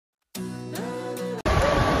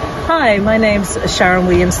Hi, my name's Sharon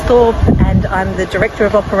Williams-Thorpe and I'm the Director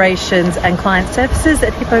of Operations and Client Services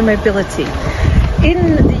at Hippo Mobility.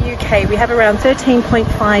 In the UK, we have around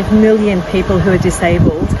 13.5 million people who are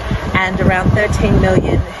disabled and around 13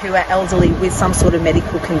 million who are elderly with some sort of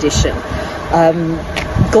medical condition.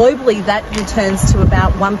 Globally, that returns to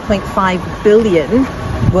about 1.5 billion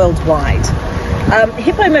worldwide.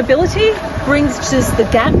 Hippo Mobility bridges the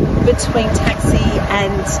gap between taxi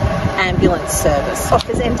and ambulance service.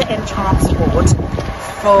 Offers end-to-end transport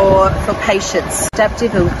for patients.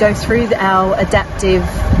 Adaptive will go through our adaptive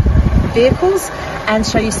vehicles and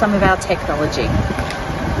show you some of our technology.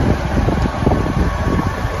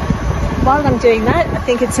 While I'm doing that, I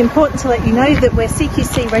think it's important to let you know that we're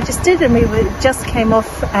CQC registered and we just came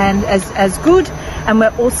off and as good, and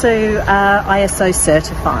we're also ISO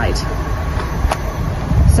certified.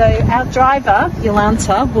 So our driver,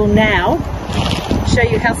 Yolanta, will now show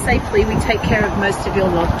you how safely we take care of most of your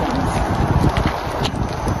loved ones.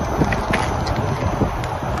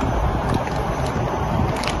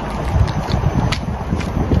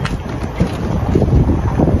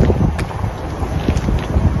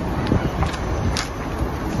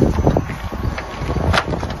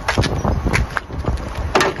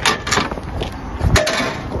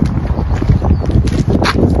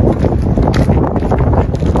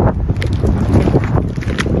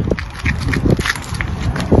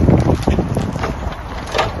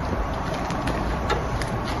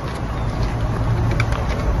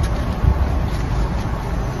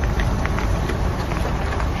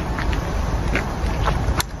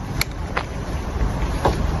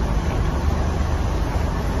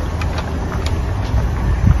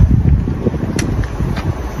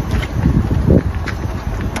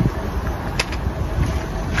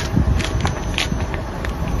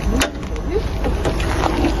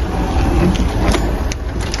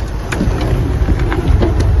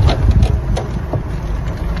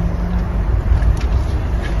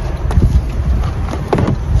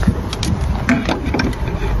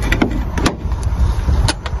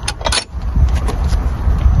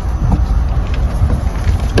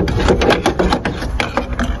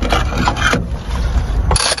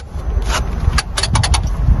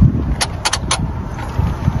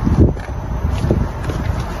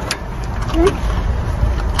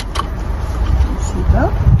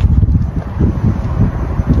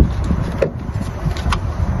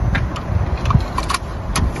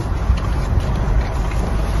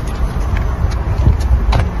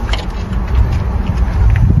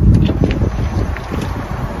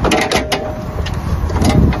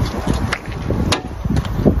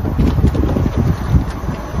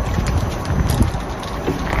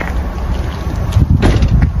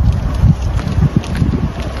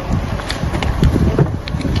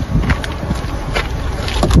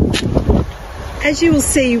 As you will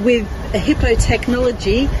see with a Hippo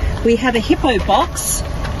technology, we have a Hippo box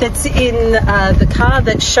that's in the car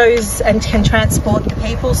that shows and can transport the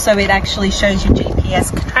people, so it actually shows you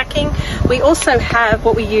GPS tracking. We also have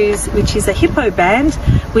what we use, which is a Hippo band,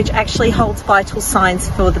 which actually holds vital signs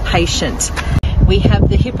for the patient. We have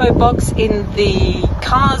the Hippo box in the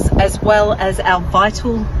cars as well as our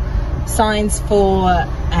vital signs for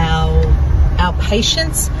our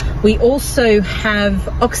patients. We also have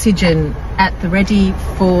oxygen at the ready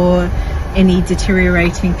for any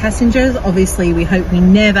deteriorating passengers. Obviously, we hope we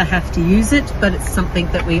never have to use it, but it's something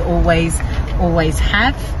that we always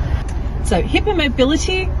have. So Hippo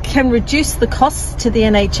Mobility can reduce the costs to the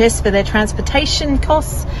NHS for their transportation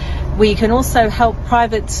costs. We can also help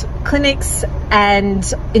private clinics and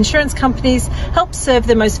insurance companies help serve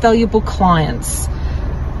their most valuable clients.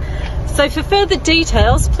 So for further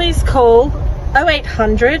details, please call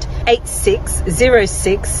 0800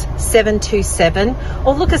 8606 727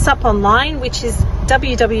 or look us up online, which is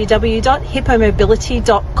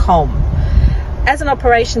www.hippomobility.com. As an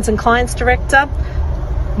operations and clients director,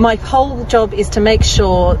 my whole job is to make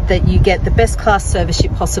sure that you get the best class service you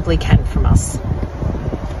possibly can from us.